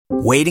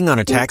Waiting on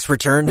a tax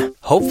return?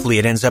 Hopefully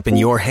it ends up in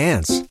your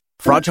hands.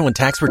 Fraudulent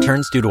tax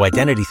returns due to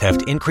identity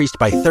theft increased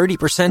by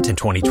 30% in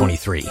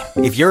 2023.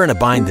 If you're in a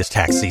bind this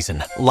tax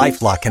season,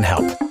 LifeLock can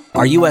help.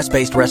 Our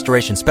U.S.-based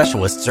restoration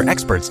specialists are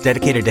experts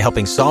dedicated to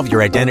helping solve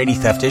your identity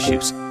theft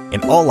issues.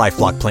 And all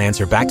LifeLock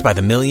plans are backed by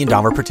the $1 Million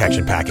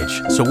Protection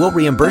Package. So we'll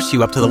reimburse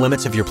you up to the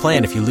limits of your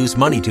plan if you lose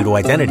money due to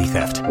identity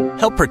theft.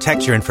 Help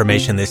protect your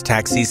information this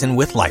tax season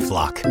with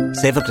LifeLock.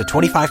 Save up to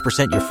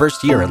 25% your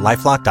first year at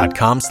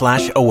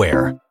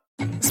LifeLock.com/aware.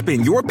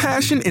 Spin your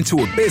passion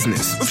into a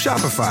business with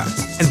Shopify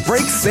and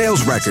break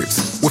sales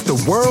records with the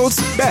world's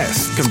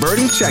best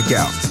converting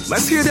checkout.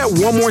 Let's hear that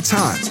one more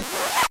time.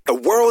 The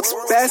world's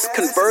best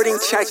converting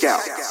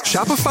checkout.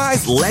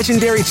 Shopify's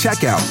legendary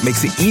checkout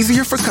makes it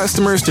easier for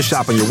customers to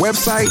shop on your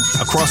website,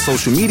 across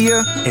social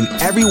media, and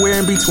everywhere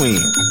in between.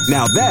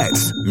 Now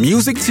that's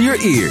music to your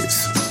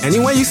ears. Any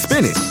way you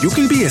spin it, you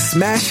can be a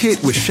smash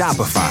hit with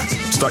Shopify.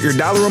 Start your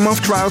 $1 a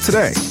month trial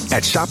today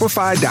at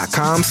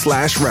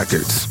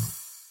shopify.com/records.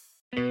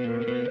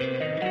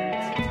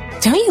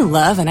 Don't you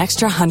love an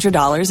extra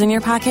 $100 in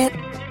your pocket?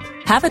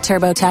 Have a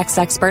TurboTax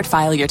expert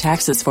file your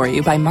taxes for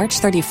you by March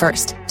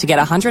 31st to get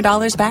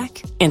 $100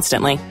 back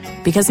instantly.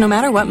 Because no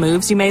matter what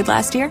moves you made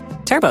last year,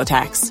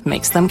 TurboTax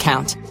makes them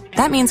count.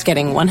 That means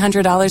getting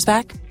 $100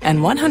 back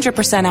and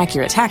 100%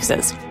 accurate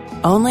taxes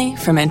only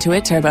from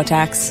Intuit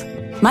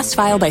TurboTax. Must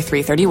file by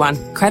 3/31.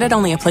 Credit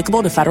only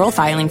applicable to federal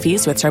filing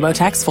fees with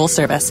TurboTax full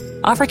service.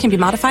 Offer can be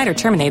modified or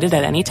terminated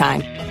at any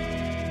time.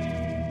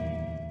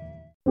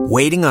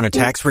 Waiting on a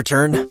tax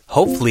return?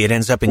 Hopefully it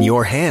ends up in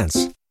your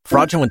hands.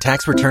 Fraudulent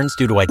tax returns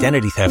due to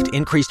identity theft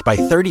increased by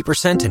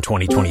 30% in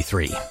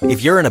 2023.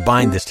 If you're in a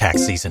bind this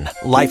tax season,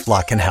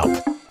 LifeLock can help.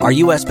 Our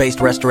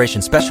U.S.-based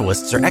restoration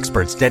specialists are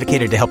experts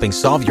dedicated to helping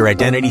solve your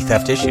identity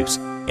theft issues.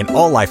 And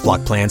all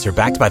LifeLock plans are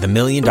backed by the $1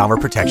 Million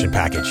Protection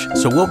Package.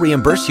 So we'll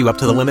reimburse you up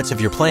to the limits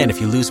of your plan if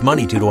you lose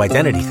money due to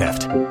identity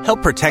theft.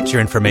 Help protect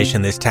your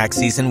information this tax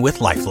season with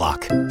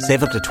LifeLock.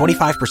 Save up to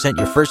 25%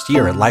 your first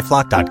year at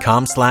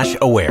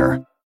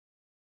LifeLock.com/aware.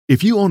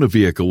 If you own a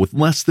vehicle with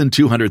less than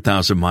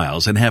 200,000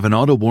 miles and have an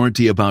auto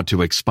warranty about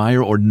to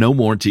expire or no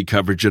warranty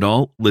coverage at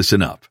all,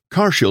 listen up.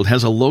 CarShield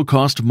has a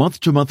low-cost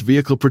month-to-month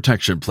vehicle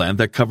protection plan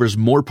that covers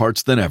more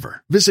parts than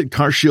ever. Visit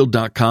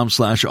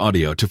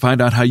carshield.com/audio to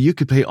find out how you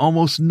could pay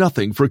almost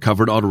nothing for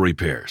covered auto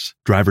repairs.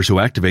 Drivers who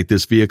activate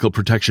this vehicle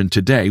protection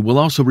today will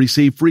also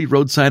receive free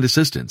roadside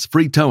assistance,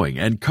 free towing,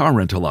 and car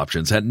rental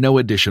options at no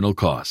additional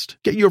cost.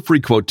 Get your free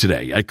quote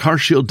today at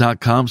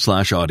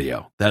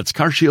carshield.com/audio. That's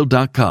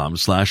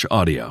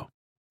carshield.com/audio.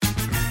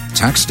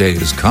 Tax day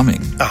is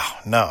coming. Oh,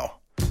 no.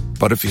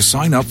 But if you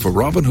sign up for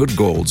Robinhood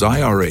Gold's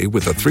IRA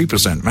with a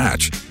 3%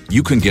 match,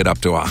 you can get up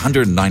to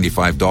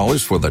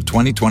 $195 for the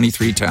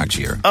 2023 tax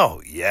year.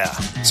 Oh, yeah.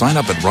 Sign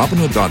up at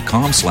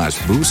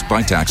Robinhood.com/boost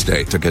by tax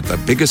day to get the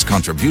biggest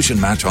contribution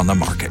match on the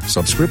market.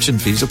 Subscription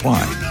fees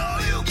apply.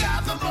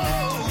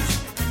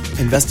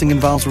 Investing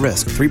involves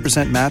risk.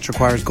 3% match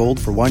requires gold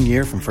for 1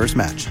 year from first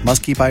match.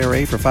 Must keep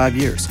IRA for 5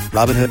 years.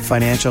 Robinhood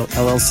Financial,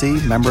 LLC,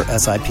 member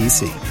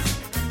SIPC.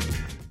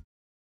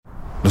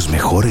 Los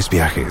mejores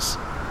viajes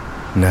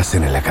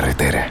nacen en la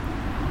carretera,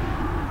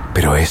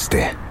 pero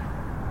este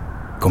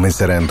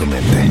comenzará en tu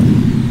mente.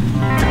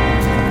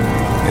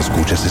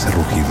 ¿Escuchas ese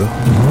rugido?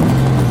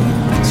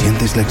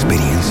 ¿Sientes la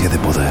experiencia de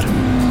poder?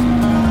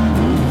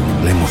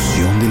 ¿La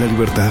emoción de la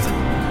libertad?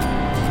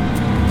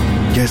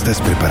 Ya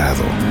estás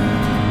preparado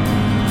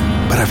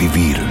para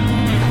vivir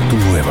tu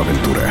nueva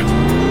aventura.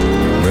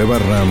 Nueva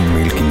Ram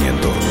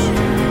 1500.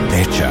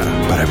 Hecha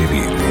para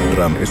vivir.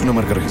 Ram es una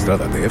marca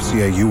registrada de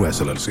FCI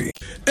US LLC.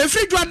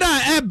 Every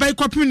drada by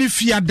copy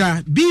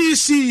fiada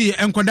BECE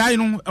enkodai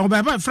no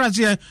obaba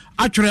phrase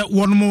atwere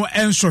wonmo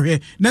enso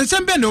hwe na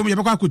nsembe na omo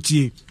yebekwa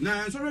kotie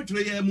na so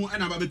retwere ye mu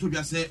na ba beto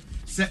bia se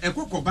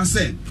ekokoba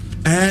se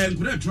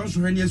nkoda tro so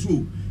hwe ne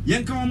so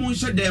yenka wo mo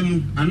nhye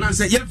dem ana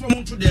se yenfa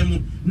mo nto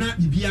dem na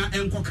bibia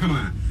enko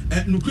kama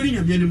nukuri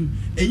nyamianim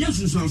enya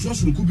sunsanso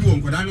so nkubi wo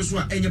nkoda ne so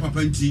a enye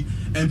papa nti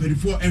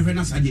emperifo enhwe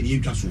na sade ne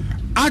yentwa so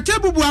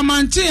atebubu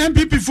amante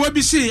MPP fo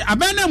bi se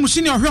abana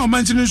musini ohwe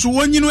omanti no so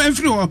wonyinu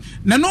emfiri ho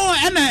na no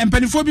ena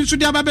empanifo bi so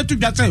dia ba beto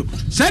bia se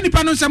sa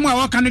nipa no nsem a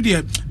wo ka no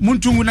de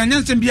muntungu na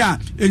nyansem bia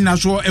enna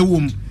so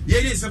ewom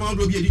yeye sema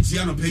ndo bi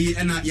editia no peyi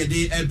ena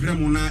yede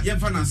ebremu na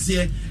yefa na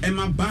se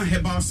ema ban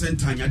herbal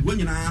center nyadwo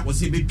nyina wo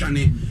se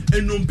betwane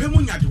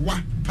enumpemu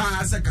nyadewa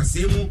pa se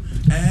kasemu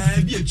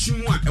bi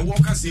achimu a ewo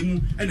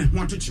kasemu ena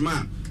ho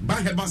atochima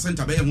ban herbal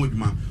center be ye ho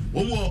adwuma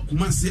omo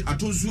kumase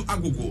atonsu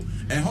agogo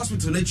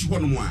hospital na chi ho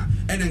no mo a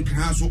ena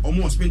nka so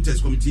omo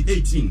hospitals committee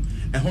 18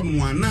 ho no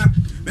mo na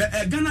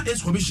Ghana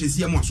Ace Commission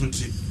si am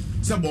asonte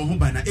se bo ho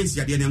ba na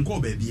esiade ne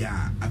nko ba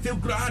bia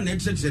afekura na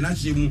ekyekye na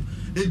hyemu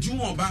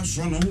ejumo oba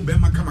so no ho be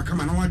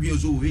makama na wadwe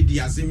zo we di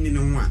asem ni ne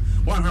ho a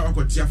wan ha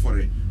wakotia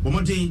fore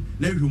bomoden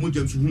na hwemo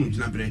jamsu hunu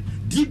gina bre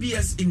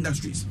DBS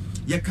Industries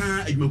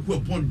yeka adwumaku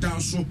upon down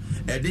so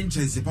den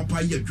chense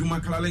papa ye adwuma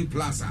Kalaling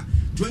Plaza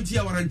 20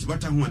 hour rent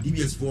bata ho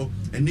DBS 4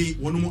 ene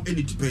wono mo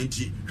eni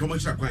tipenti hwemo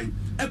kira kwan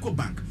Eco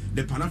Bank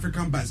the Pan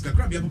African Banks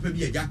kakra bia papa bi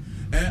agya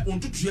on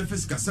to tue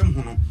first kasam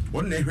ho no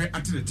on na ehwe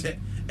atenete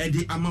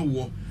edi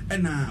amawo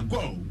na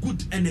go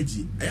good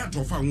energy eya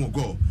to fa won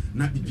go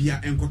na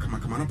bibia enko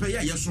kamakama no pa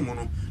ya yeso mo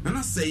no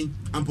na say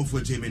ampofo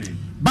Gemini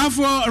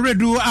bafo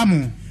redu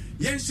amu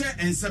yenhye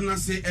ensem na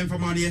se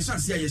enfama no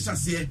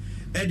yehase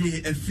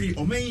edi free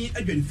omen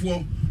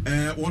adwanifo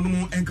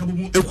wonom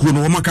enkabomu ekuo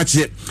no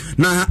makache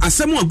na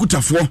asem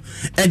agutafo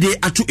edi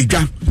ato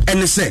edwa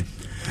ene se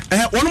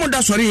wonom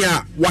da sori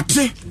ya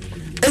wate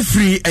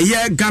every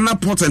Ghana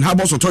Port and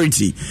Harbours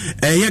Authority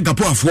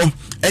gapoafo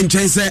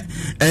enchen se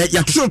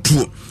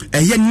yatoto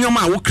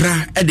nyoma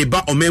wokra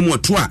edeba omemu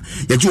ato a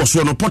yaji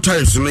woso no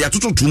portals no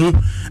yatoto mu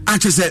a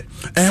che se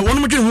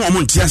wonom dwe ho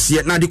omonte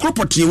ase na de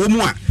property wo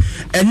mu a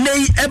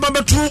enei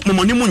ebabeto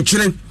momoni mu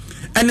nkyere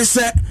ene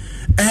se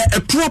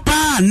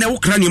etropa na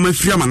wokra ne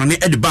mafiri ama ne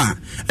edeba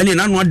ene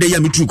na no ade ya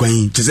metu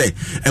kwan che se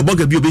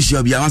eboga bi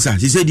obehia bia wansa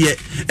che se de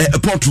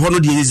port ho no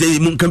de ze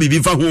mu kan bibi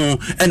fa ho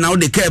na wo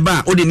de ka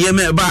eba wo de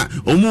niema eba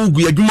omu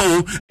gu adwuma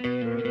ho.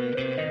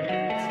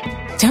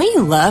 Don't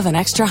you love an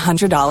extra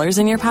 $100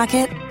 in your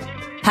pocket?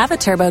 Have a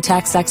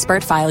TurboTax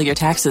expert file your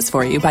taxes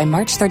for you by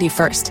March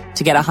 31st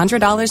to get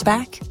 $100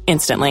 back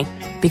instantly.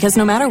 Because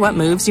no matter what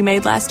moves you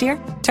made last year,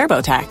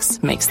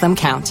 TurboTax makes them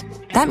count.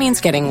 That means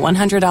getting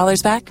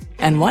 $100 back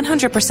and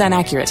 100%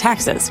 accurate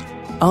taxes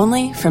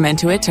only from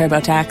Intuit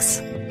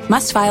TurboTax.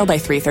 Must file by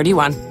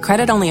 3/31.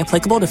 Credit only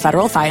applicable to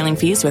federal filing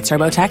fees with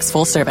TurboTax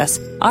full service.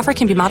 Offer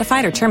can be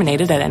modified or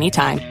terminated at any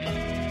time.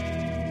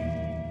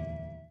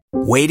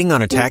 Waiting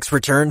on a tax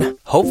return?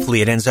 Hopefully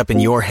it ends up in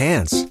your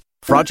hands.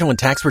 Fraudulent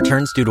tax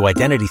returns due to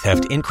identity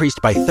theft increased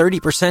by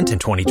 30% in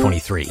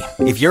 2023.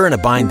 If you're in a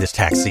bind this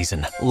tax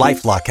season,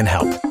 LifeLock can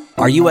help.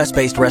 Our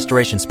U.S.-based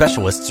restoration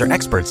specialists are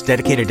experts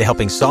dedicated to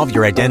helping solve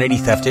your identity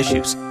theft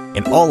issues.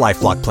 And all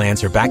LifeLock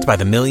plans are backed by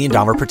the $1 Million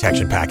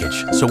Protection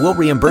Package. So we'll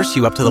reimburse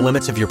you up to the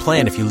limits of your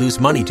plan if you lose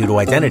money due to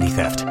identity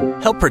theft.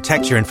 Help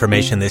protect your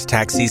information this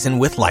tax season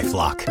with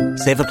LifeLock.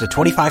 Save up to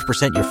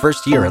 25% your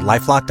first year at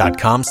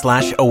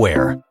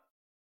LifeLock.com/aware.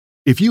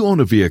 If you own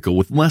a vehicle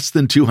with less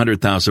than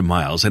 200,000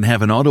 miles and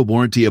have an auto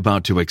warranty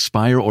about to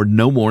expire or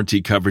no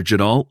warranty coverage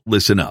at all,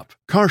 listen up.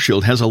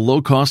 CarShield has a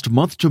low-cost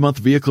month-to-month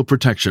vehicle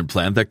protection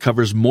plan that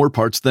covers more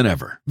parts than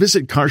ever.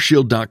 Visit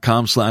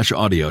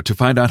carshield.com/audio to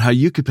find out how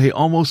you could pay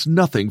almost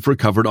nothing for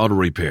covered auto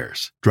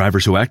repairs.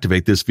 Drivers who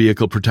activate this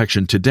vehicle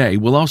protection today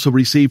will also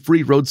receive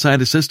free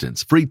roadside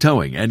assistance, free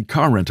towing, and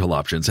car rental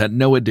options at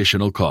no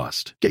additional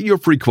cost. Get your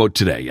free quote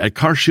today at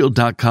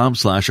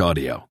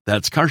carshield.com/audio.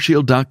 That's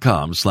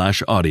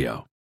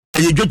carshield.com/audio.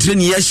 You get in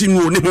yashin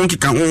wo ne ho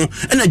keka ho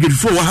na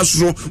adwedifo wo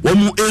haso wo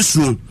mu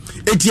esu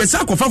etiesa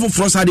akofa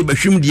foforo sa de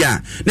bahwem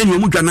dia na ne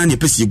mu dwana ne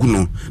pesi gu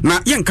no na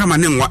yenka ma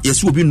ne nwa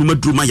yesi obi numa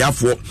duruma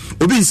yafo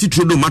obi nsi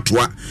trodo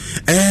matoa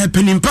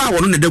penimpa wo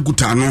no ne da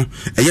guta no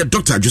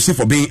Dr. Joseph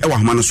Obin e wa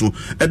homa no so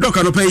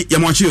doctor no pay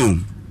yamoachi o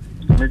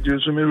me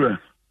Jesu mirwa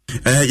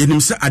yenim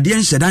se ade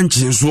enhyeda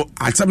nkyen so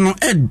atsam no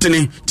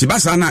edene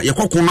tibasa na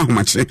yekokon na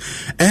homache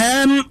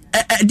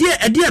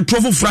ade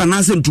atrofo fra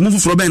na se ntumu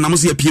foforo ben na mo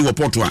se yapie wo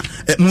porto a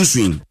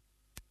musuin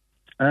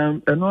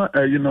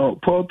you know,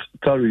 port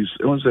tariffs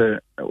was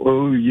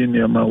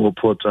union or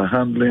port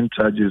handling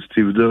charges,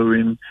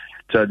 stevedoring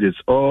charges,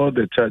 all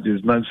the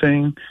charges. Now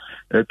saying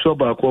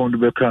tobacco on the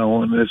back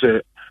on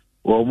say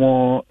or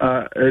more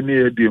any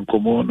idiom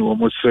common or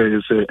more say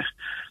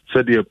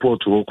the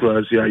port or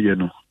class you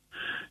know.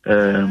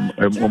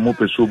 Omo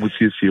peso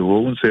musisi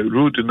o say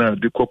road na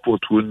the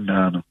port one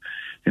na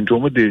into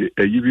omo de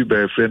yibi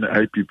by friend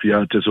IPP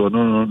out so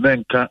no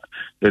nka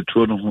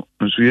eto no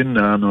nso yin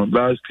na no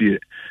last year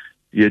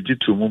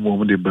yejitu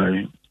mo de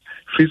buy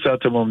free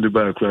sata mo de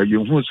buy kra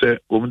you hu say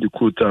omo de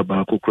quota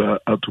ba akokra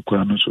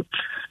atukwa no so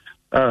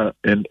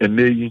and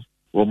nei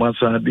o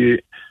masa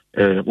de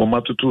o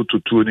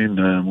matutu ni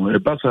na mo e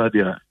basa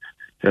de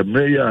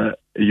meya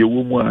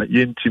yewu mu a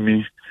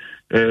yentimi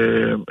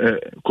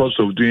cost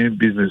of doing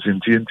business in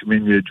yentimi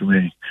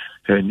nyedwuma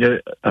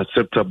enye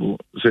acceptable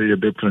say ye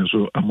be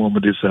so amom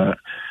de sa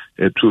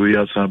 2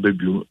 years and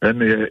baby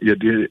and ye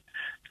de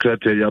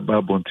criteria ba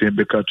bonten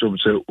be catch up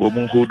say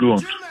omo hold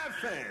on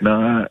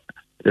na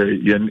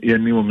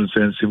yeni wo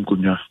msensim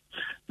kunya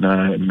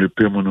na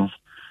mrepemu no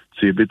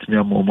say betimi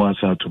amomo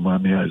asa to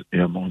man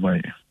ya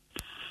momai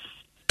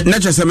na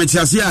chese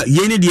metiasia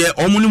yeni de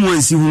omo ni mo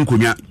ansi hu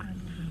kunya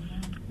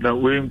na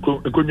we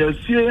kunya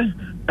sie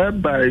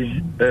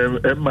by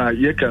Emma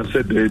ye can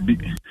say there be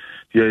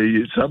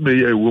ye sabe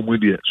ye wo mu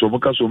de so mo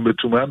ka so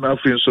mbetuma na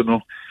afin so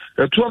no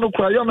eto no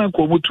kwa ya na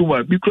ko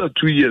mutuma bi kra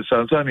 2 years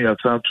ansani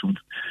atatum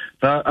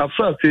na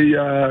afra se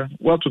ya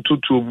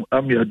watototum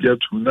am ya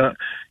diatum na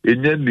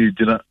enye ni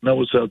gina na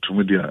wo sa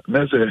atum dia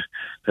na se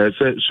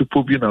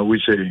supo bi na we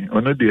say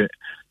ono de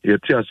ye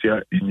ti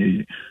asia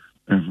enyi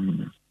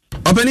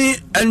Obeni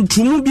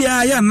entumu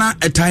bia ya na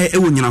etae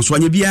ewo nyina so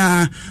anya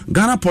bia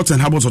Ghana Port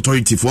and Harbours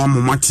Authority for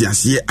amomati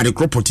ase ade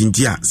crop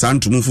ntia sa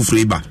ntumu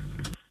fufure ba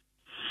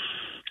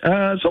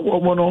so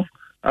wo no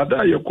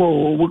ada ye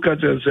ko wo ka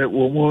se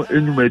wo mo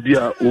enumadi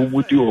a wo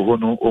mudi ho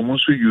no wo mo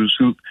so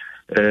use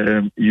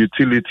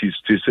utilities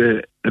to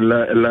say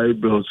light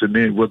bills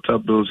and water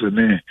bills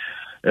and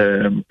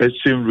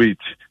exchange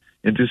rate.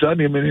 And this are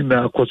many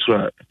now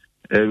quotra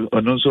and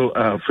also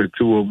affect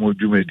to more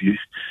jumedi.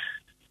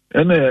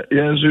 And it's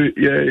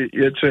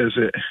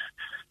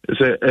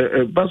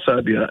a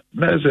basadia.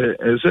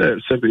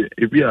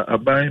 If you are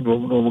buying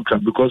one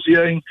can because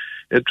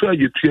a try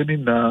you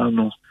training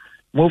now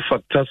more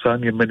factors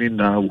on your many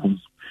now.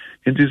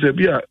 It is a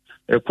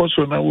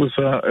person now with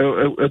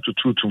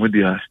to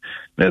media.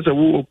 There's a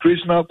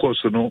operational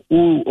cost no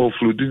who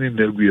offloading in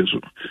the wheels.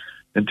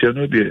 And tell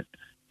no dear.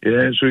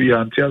 Yeah, so you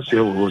antias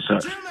was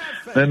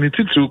and it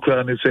is true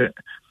crown is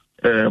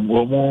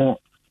one more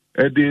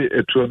a day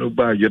a tuano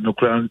by no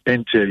crown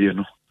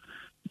enter,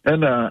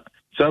 And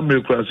some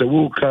requires a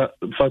walk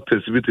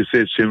factors with the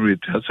same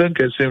rate. I think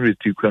a same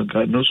rate you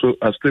can also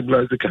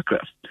stabilize the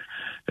craft.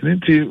 And in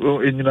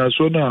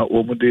Nasona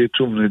or Mode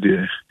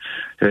Tumne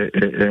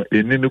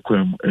in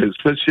Inuquem,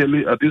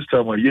 especially at this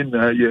time, I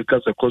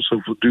cast a cost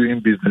of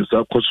doing business,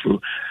 our cost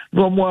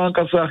no more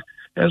Ankasa,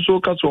 and so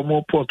cast one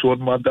more port to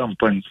Madame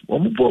Pine.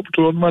 One more port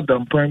to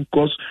Madame Pine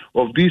because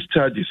of these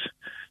charges.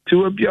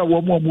 To be a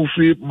one more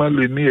free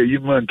Malini, you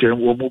man can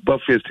one more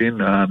buffet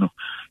in Ano.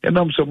 And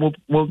I'm some more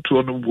to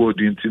on board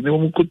into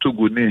no good to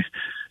go near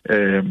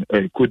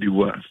Cote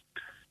d'Ivoire.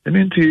 And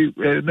into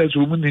next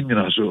woman in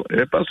so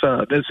a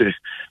passa, let's say,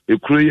 a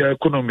Korea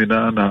economy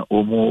na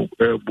or more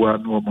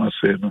buan or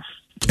Marceno.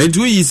 And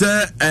we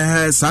say,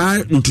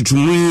 sir, to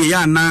me,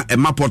 yana a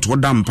map or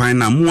damn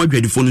pine, and more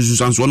ready for the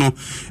Susan Sono,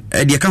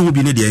 the account will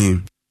be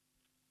near.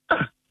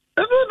 And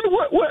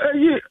what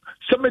ye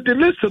some of the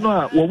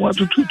listener will want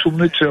to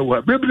nature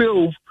what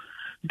Biblio.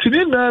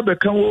 Tinina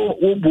become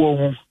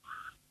all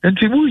and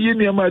Timu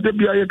Yiniama, there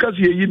be a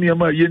Cassia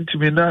Yiniama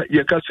Yentimina,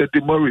 Yakasset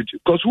marriage,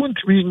 because one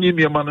to me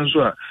near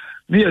Manazua,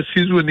 near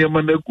Sisu near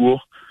Manago,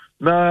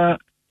 na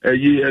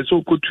ye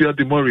so could to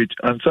the marriage,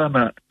 and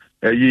Sana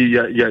ye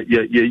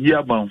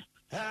Yamam.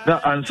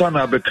 Now, and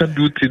Sana become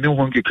do to no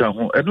one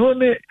can and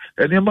only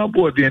and Yama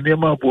boarding,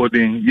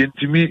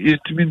 Yentimi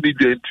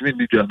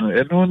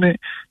and only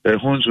a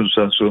Honson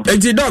Sanso.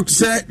 The doc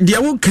said, the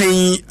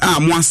okay,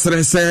 more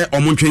stress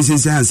or Montreal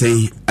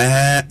say,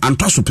 and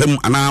toss of him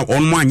and now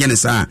on one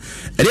Yenesa,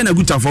 and then a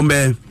good time from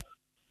there.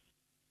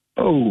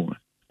 Oh,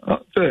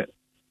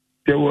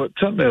 there were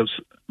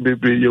channels,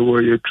 baby, you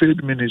were your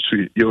trade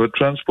ministry, you were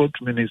transport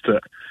minister,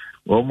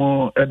 or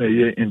more and a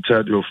year in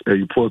charge of a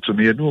report on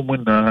the no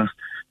one.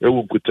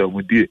 Ewukuta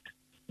mudi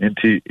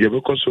enti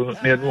yebekoso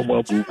ne no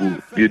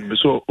mabubu in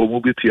so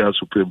omobiti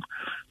asupem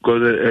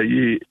because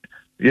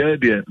yeah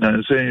there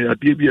na say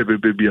adie bia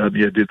bebe and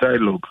the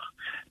dialogue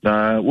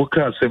na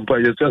woka sempa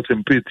yesa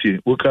sempeti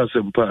woka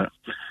sempa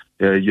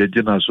ye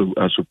gina so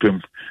asupem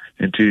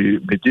enti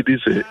megidi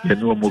se ye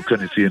no mo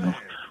kanisi no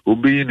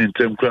obi in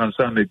term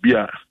kransa na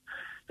bia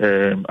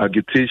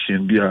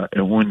agitation bia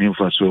ehun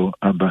nimfa so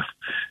aba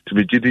to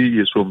megidi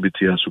yeso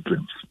mbiti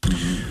asupem.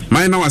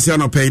 My now as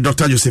no pay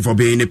Dr. Joseph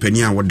Obey ne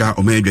penia woda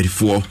o me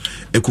 24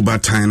 ekuba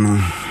tan no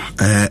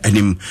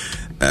anim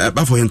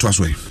ba for him to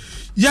aswe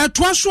ya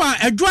to aso a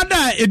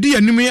edwada edi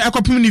anim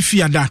ekopem ni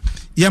fiada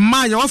ye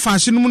ma ye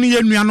ofaase no mu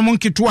ye nuanom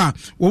nketo a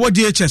wo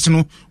DHS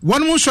no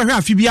wonum sohwe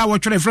afi bia wo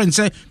twere friend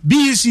say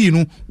BECE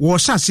no wo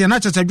sase na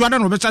chete edwada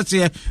no be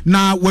sase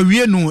na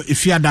wawie no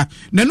efiada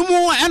nanum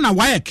na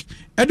WAEC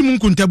edum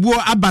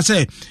nkuntabuo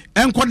abase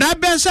enkoda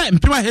be se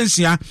mpema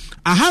hensia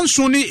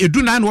ahanso ne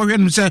eduna na wo hwe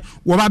no se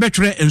wo ba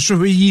betwere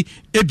ensohwe yi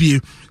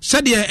ebie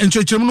sede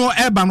enchechemu no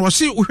eba no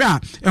se wo hwe a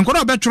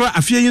enkoda betwere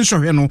afie yi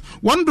nsohwe no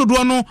won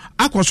dodo no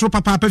akosoro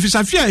papa pafisa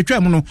afie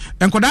atwam no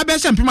enkoda be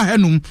se mpema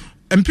hanum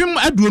empim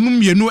aduonum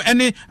mienu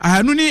ene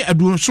ahanu ni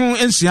aduonso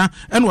ensia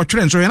ene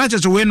wotwere nso yana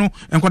chese we no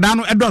enkoda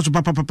no edoso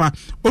papa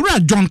owura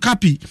John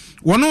Capi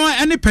wono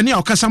ene pani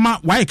okasama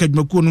waye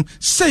kadwumakuo no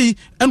sei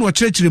ene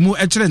wokyerechiremu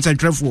ekire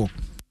nsantwefo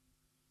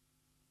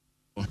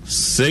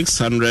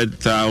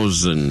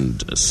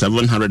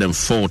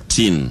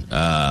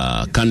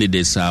 600,714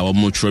 candidates are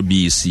mutual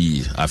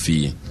BECE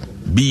afi.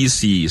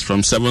 BECE is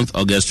from 7th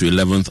August to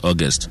 11th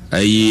August.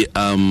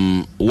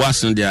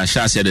 Wasn't there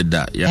said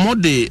that? Yeah. More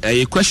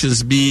the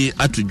questions be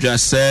at to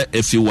just say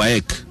if you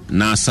WAEC.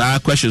 Now, sir,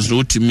 questions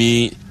wrote to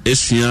me.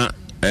 Esuya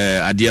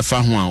adia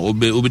fa ho a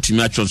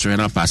obetimi atwonso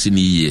na pass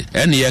ni yie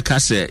ene ye ka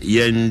se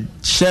ye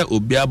che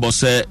obia bo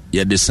se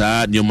ye de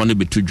saa de mo no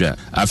betudwa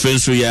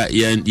afenso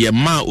ye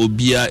ma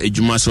obia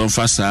ejuma so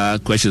fa saa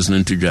questions no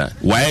ntudwa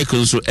why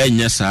konso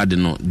enya saa de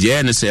no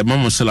de ne se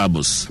ma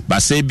syllabus ba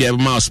se bia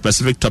ma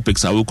specific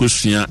topics a wo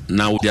kosua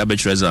na wo dia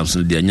betray exams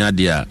no de nya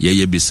de a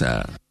ye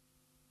bisa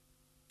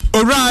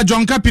Ora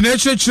John Kapina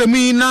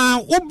chiremi na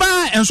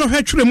oba enso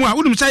hwetweremu a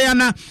wonum say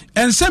na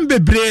ensem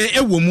bebre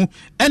ewomu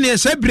ene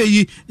esebre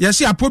yi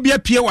yesi apobia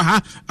pie wa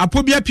ha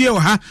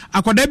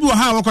akoda bi wa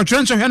ha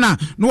wakotwere nso hwe na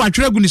no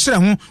watwere gu ni sere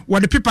ho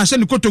wode pepa se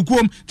ni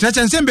kotokuom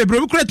treche ensem bebre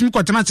bi kura timi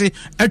kotenate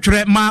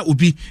etwere ma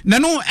obi na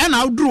no ena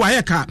awduru wa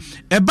yeka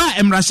eba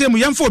emrase mu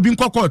yemfa obi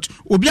nkokot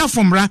obi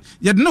afomra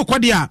yede no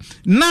kode a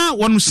na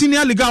wonu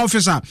senior legal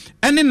officer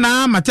ene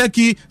na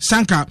Mataki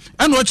Sanka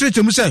ena o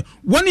kyerɛ mu sɛ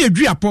woni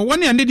aduapo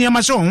woni ande ne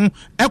ma se ho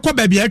ekɔ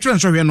ba bia etwere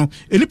nso hwe no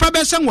enipa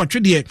be se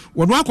nwotwe de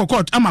wodo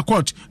akokot ama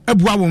court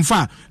abua wo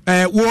mfa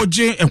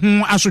woje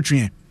ehun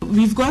asotwe.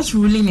 We've got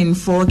ruling in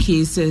 4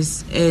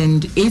 cases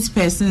and 8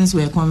 persons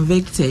were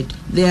convicted.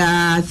 There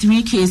are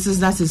 3 cases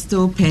that is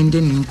still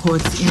pending in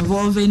court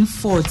involving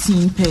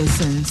 14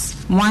 persons.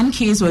 1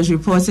 case was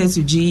reported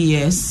to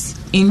GES.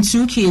 In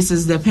 2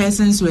 cases, the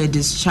persons were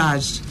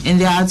discharged. And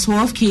there are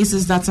 12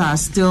 cases that are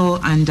still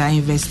under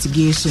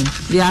investigation.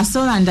 They are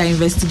still under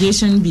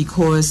investigation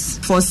because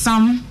for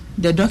some,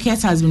 the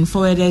docket has been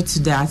forwarded to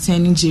the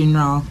Attorney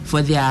General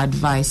for their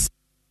advice.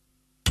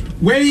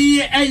 Wei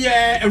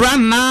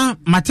Rana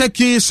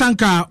Mataki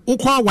Sanka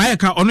ukwa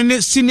waeka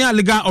onene senior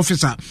legal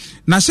officer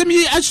na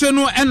semi actually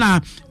no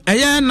ena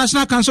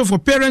National Council for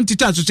Parent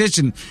Teacher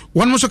Association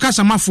one mo so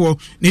kasa mafo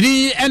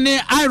ni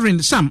ene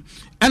Irene Sam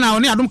ena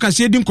oni Adom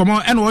Kasiebo di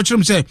nkomo ena wo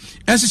kyerem se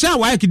ensese a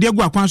waeka de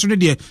agu akwan so ne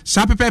de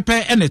sa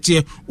pepepe ena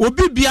tie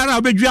obi biara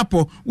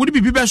obedwuapo wodi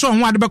bibi be so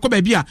ho ade be ko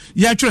ba bia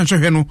ya twere nso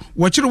hwe no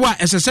wo kyere wa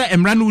esese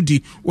emra no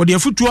udi wo de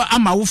afutuo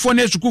ama wofo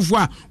na esukufo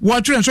a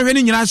wo twere nso hwe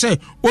ne nyina se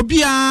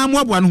obi a mo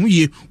aboa no ho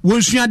yie wo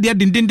nsua de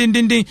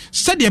dindindindin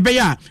sade be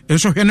ya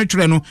nso hwe no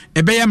twere no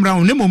ebe ya mra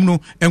ho ne mom no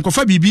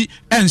enkofa bibi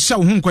ense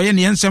wo ho nkoye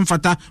ne ensem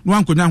fata no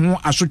ankonya ho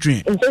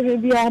asotwe nso hwe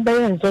bia be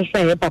nso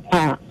hwe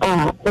papa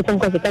wetin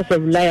ko se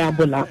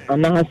reliable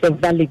and has a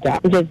valid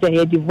just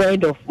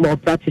devoid of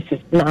malpractices.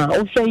 Now,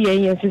 also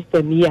your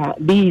system here,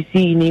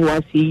 BECE ni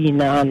wasi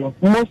na no.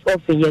 Most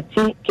often your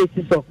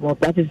cases of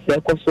malpractices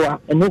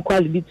and no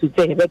quality to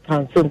say the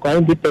council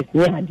going be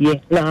person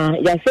here. Now,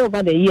 you say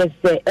over the years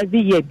every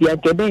year be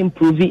a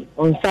improving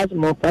on such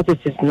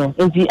malpractices no.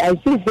 And I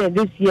see say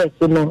this year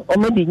so no.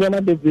 Omedi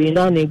nyama bebre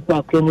na na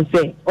egwa kwemu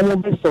say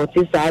omo be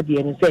sorti sa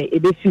de no say e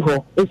be fi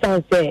ho. E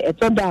san say e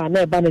to da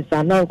na e ba ne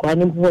sa na nkwa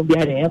ne mpo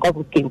bia de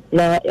yakọ kem.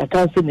 Na ya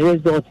council the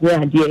result ni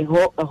ade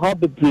how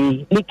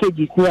be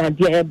leakages near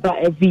the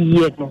every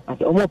year no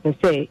almost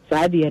say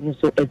Saudi and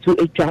so to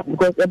a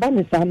because the ban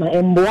is an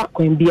emboa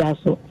can be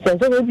also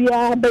so we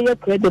are very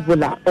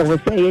credible or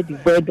say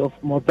devoid of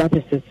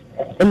malpractices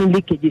any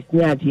leakages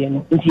near the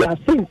no if you are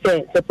saying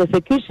say the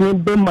prosecution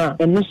in Bema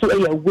and so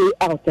a way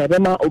out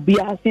Bema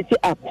Obia city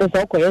up so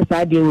so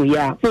Saudi we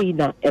are saying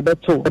na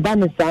ebeto the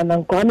ban is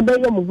an kan be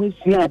your mu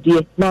hia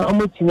de na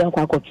omotinya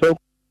kwa control.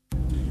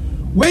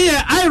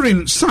 Where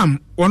Irene Sam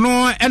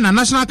ono ena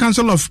National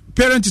Council of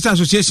Parent Teacher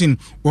Association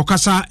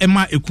wakasa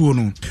ema ekuo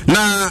no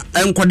na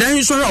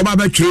enkodan so oba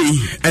batwere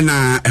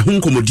ena ehun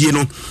komodie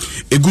no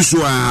eguso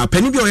a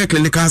pani bi o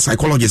clinical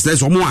psychologist na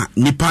so mo a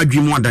nipa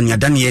adwemu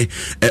adane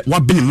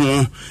wabene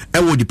mu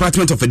ewo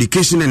Department of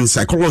Education and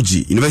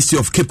Psychology University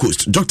of Cape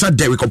Coast Dr.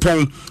 Derek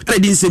Opon ena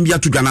din sem bia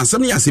tudwa na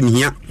asem ne asem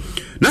hia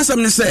na asem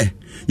ne se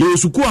ye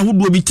suku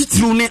ahodo bi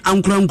titiru ne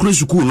ankura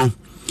suku no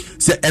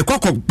se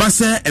ekokok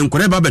base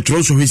enkore ba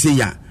betro so hwese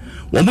ya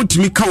wo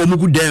mutimi ka wo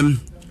mugu dem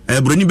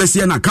broni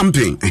bese na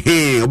camping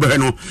obehwe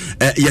no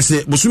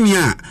yese bosumi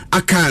a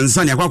aka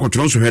nsa ne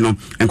akwakoto so hwe no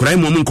enkora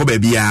mu nko ba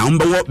bia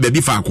omba wo ba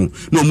bi faako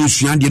na omu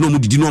sua de na omu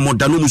didi na omu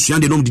da na omu sua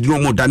de na omu didi na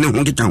omu da ne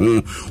ho keka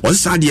ho o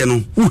sa de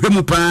no uhwe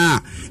mu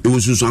pa e wo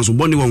sunsun so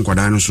boni wo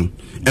nkoda no so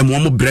emu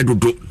omu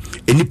bredodo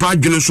enipa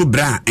adwene so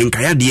bra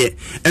enkaya de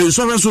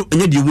enso so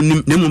enye de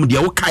wunim na mum de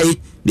wo kai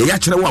de ya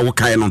kire wo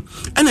kai no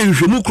ena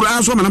nhwemu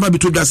kura so manaba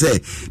bitodwa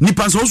se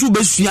nipa so so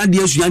be sua de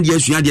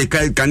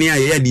kania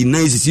ye di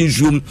nice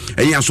sinjum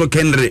enya so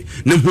kenre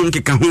ne ho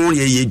nkeka ho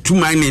ye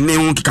tuman ne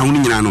ho nkeka ho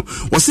nyina no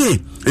wo se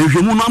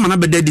nhwemu no amana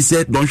beda di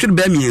se don hwere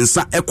ba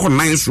miensa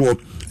ekonan so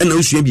ena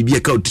usua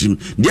bibia ka otrim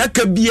de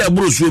aka bia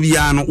bro so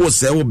bia no wo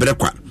se wo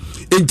brekwa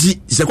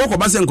enti se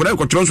kokko se nkora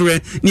ekotro so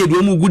we ne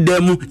edu mu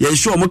gudamu ye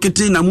show mo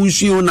kete na mu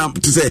nsuo na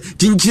se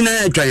tinchina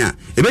atwan a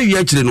ebe wi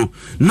akire no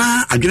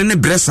na adwene ne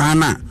bresa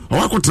na o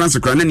akọ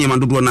transfer na niam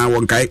dodo na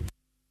won kai.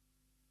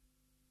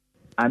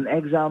 An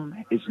exam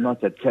is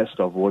not a test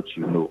of what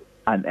you know.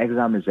 An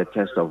exam is a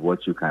test of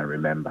what you can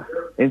remember.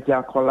 Enti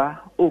akola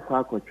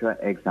okwa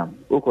exam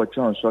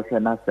okocho nsokwe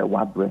na se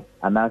wabre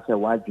ana se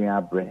wadwen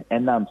abre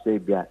enam se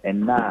bia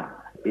ena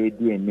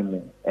edi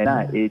enimu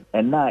ena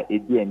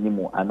edi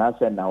enimu ana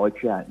se na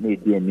wotwe a na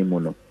edi enimu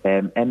no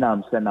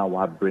enam se na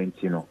wabre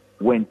ntino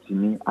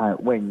wentimi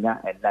wenya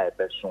ena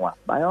ebeso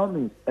by all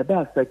means ebe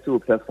affect your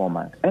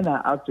performance and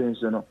after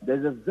so no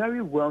there's a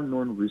very well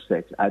known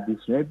research at this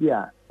maybe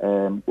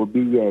obi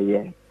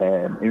ye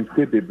in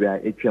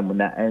February etwem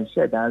na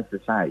enhye dance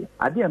sai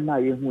ade ma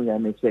ye hu ya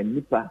ne se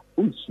nipa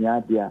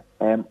usua de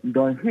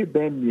don hwe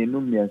be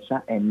mienu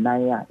miensa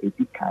enan a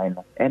edika kind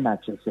no ena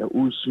chese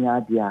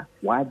usua dia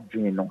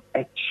wadwen no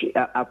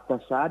after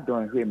saa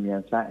don hwe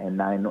miensa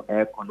enan no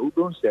ekon no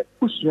don say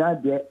usua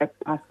dia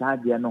pasa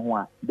dia no ho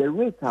a the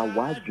rate a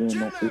wadwen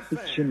no esi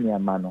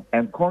chiniama no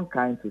enkon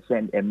kind to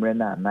send emre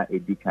na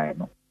edi kind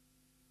no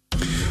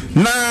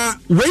na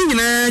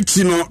when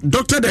chino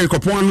Dr. Derek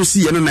Opon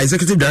si na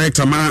executive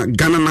director ma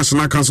Ghana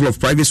National Council of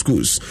Private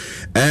Schools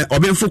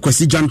obenfo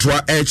kwasi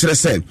jantoa kire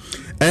se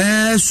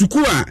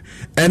sukua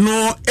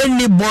eno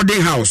any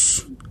boarding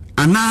house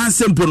ana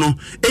sempo no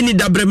any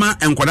dabrema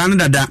enkoda na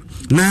dada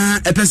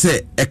na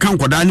epese eka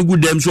nkoda ne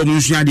gudem so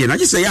omunsua de na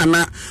gise ya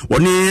na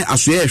woni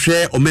asoye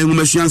hwe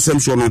omanwumasua nsem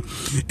so no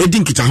edi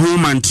nkita ho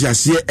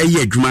mantiase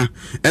eye adwuma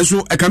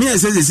enso ekame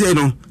ese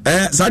no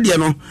sade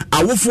no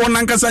awofo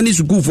na nkasa ni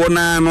sukufo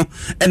na no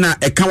na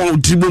eka wa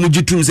tribo mu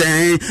gitum se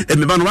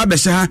emeba no ba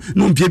ha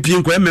no mpiepie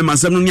nko emema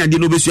nsem no ni ade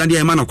no besua de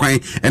ema no kwan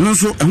eno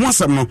nso eho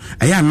asem no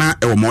eya na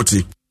ewo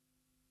moti.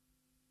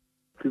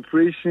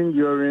 Preparation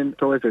during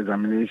towards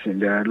examination,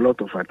 there are a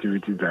lot of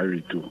activities that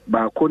we do.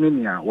 But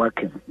according to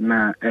working,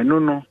 na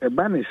no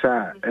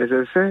ebanisa as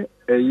I say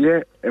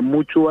a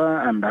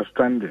mutual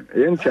understanding.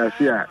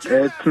 Yenchasia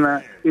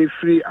etna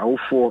free out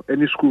for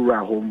any school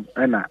at home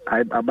and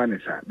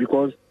abanisa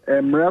because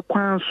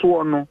Mrakwan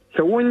so no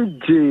so when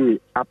J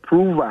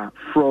approval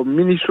from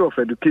Ministry of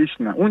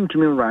Education won't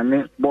mean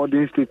running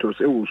boarding status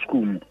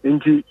school.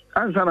 Inji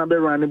ansana be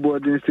running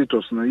boarding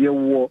status no ye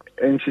wo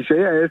and she say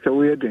yes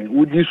we den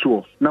would this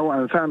so now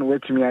ansana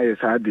wetimi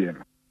ayes adie.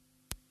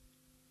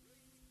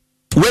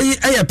 Wey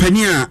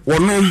penia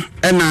wono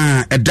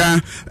na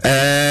eda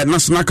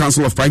National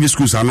Council of Private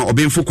Schools ano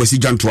obenfo kwasi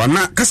jantoa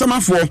na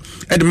kasamafo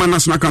edema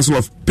National Council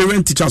of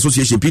Parent Teacher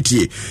Association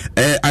PTA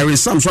Irene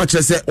Sam so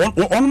akire se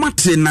on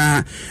mate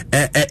na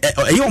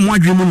eyo mo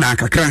adwemu na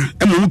kakra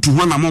emo mutu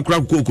ho na mo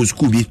kra ko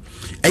school bi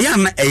eya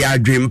na eya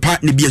adwempa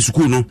ne bi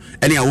school no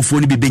ene awofo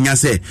ne bi benya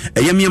se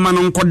eya miema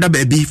no nkoda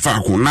ba bi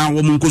faako na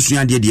wo mo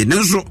nkosua de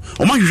nenso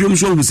o ma hwehwem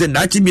so hu se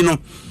dachi bi no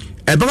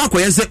baba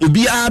koye se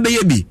obi a be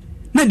ye bi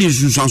na di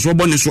susanso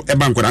bone so e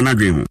banko na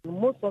dwen ho.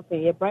 Most of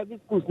the private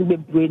schools be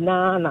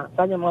brena na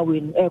sanyama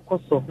we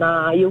ekoso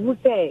na yehu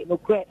se no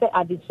kre se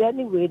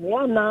adiseni we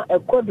ya na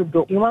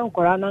ekododo iman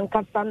kora na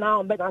nkasa na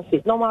ombe na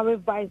se normal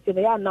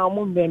revise ya na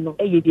ombe no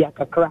eyedi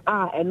akakra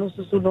eno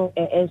susu no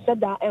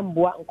enseda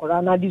emboa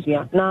nkora na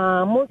disua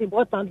na most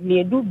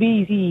importantly do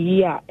BECE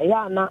here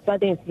ya na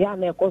students ya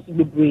na ekoso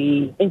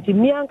bebre enti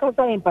mi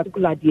ankasa in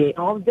particular there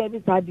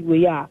observe side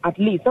we ya at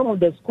least some of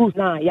the schools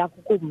na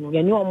yakuko mu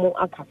ye ni omo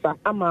akasa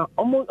ama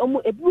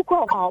omo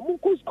ebuko omo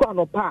school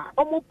no pa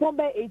omo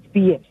pombe 8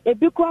 p.m.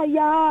 Ebiko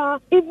ya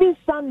even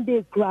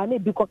Sunday kra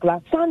ebiko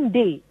class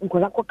Sunday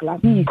nkola ko class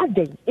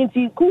aden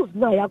inti schools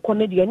na ya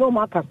connect ya no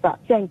makasa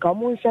senka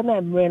omo nhwe na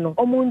emre no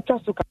omo ntwa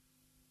so ka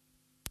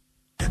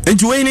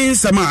enti weni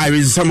sama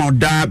Irene sama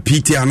da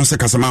PTA no se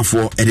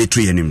kasamafo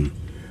edetu yanim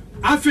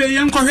afi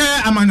yenkohwe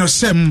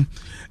amanyosem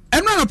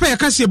Emra no pe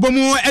Kasiebo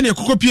mu ene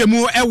kokopie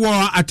mu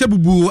ewo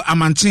Atebubu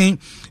amanten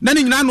na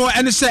ne nyina no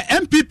ene se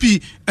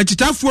MPP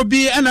atitafuo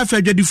bi ena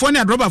fadwadifo ne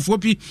adrobafo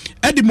bi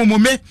edi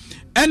momome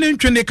ene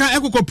ntweneka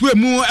ekokopue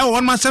mu ewo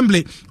on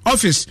assembly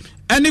office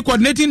ene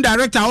coordinating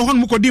director ohon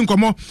mu kodi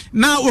nkomo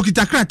na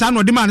okita krata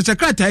no de man se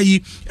krata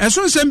yi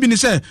eso nsem bi ni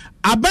se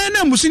aban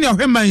na musini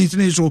ahweman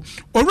yin so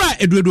owura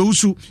eduedo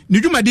usu ne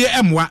dwumade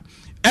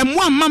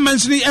emwa mama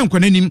nsini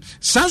enkwanenim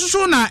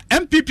sanso na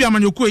MPP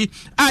amanyokoi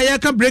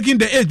ayeka breaking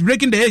the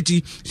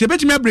age se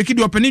betime break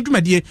the opening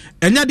dwumade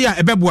enya de a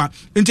ebeboa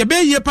nte be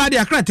yie pa de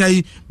akrata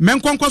yi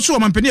menkonkwaso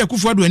mampani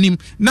akufo ado anim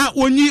na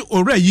onyi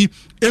owura yi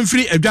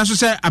emfiri adwaso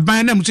se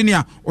aban na musini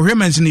a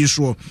ohweman nsini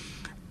so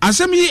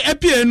asem yi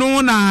epie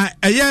no na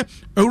eye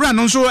owura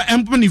no so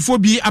empanifo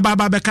bi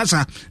ababa be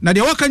kasa na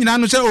de waka nyina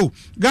no se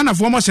Ghana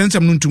fo mo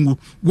sensem no ntungu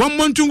won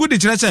mo ntungu de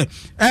kire se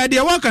de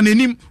waka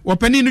nanim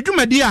wopani no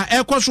dwumadi a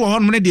ekoso ho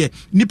no de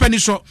nipa ni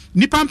so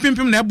nipa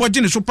mpempem na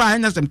eboje ne so pa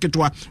anya sem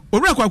ketwa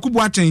owura kwa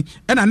kubu aten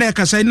na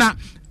ekasa na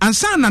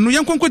ansa na no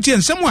yenkonkotie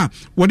nsem a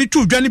wode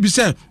tu dwane bi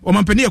se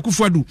omampani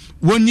akufo adu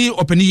wonyi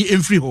opani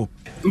emfiri ho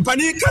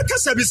mpani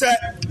kasa bi se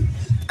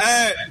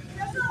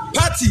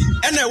party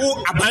ene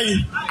wo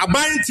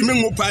aban timi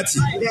ngo party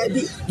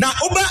na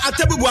oba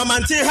Atebubu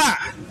amanten ha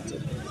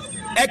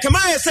kama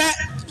yese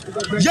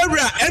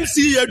yewra MC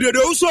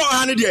yedodo uso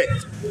ane de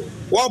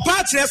wo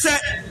party se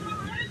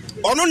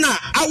ono na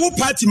awo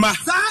party ma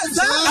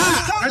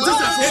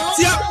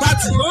etia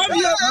party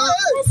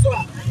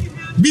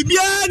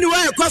bibia ni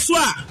wa ekoso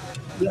a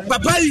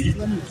papa yi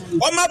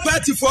o ma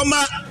party for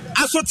ma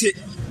asote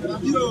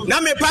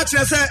na me party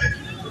se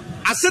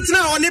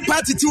asetina oni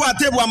party ti wa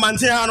Atebubu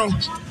amanten ha no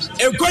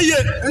enkoye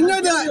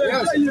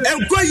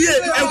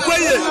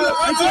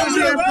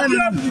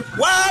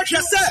wa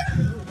hwese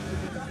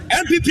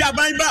MPP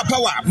aban ba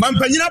power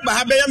mampanyina ba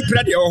ha be yem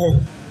prede ho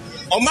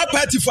oma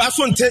party for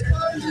asonte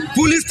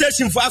police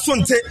station for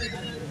asonte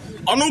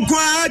ono nko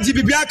a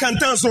GBB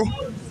akantan so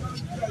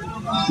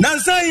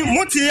nansan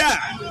mutia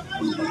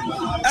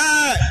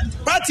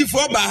party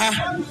for ba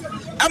ha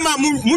ama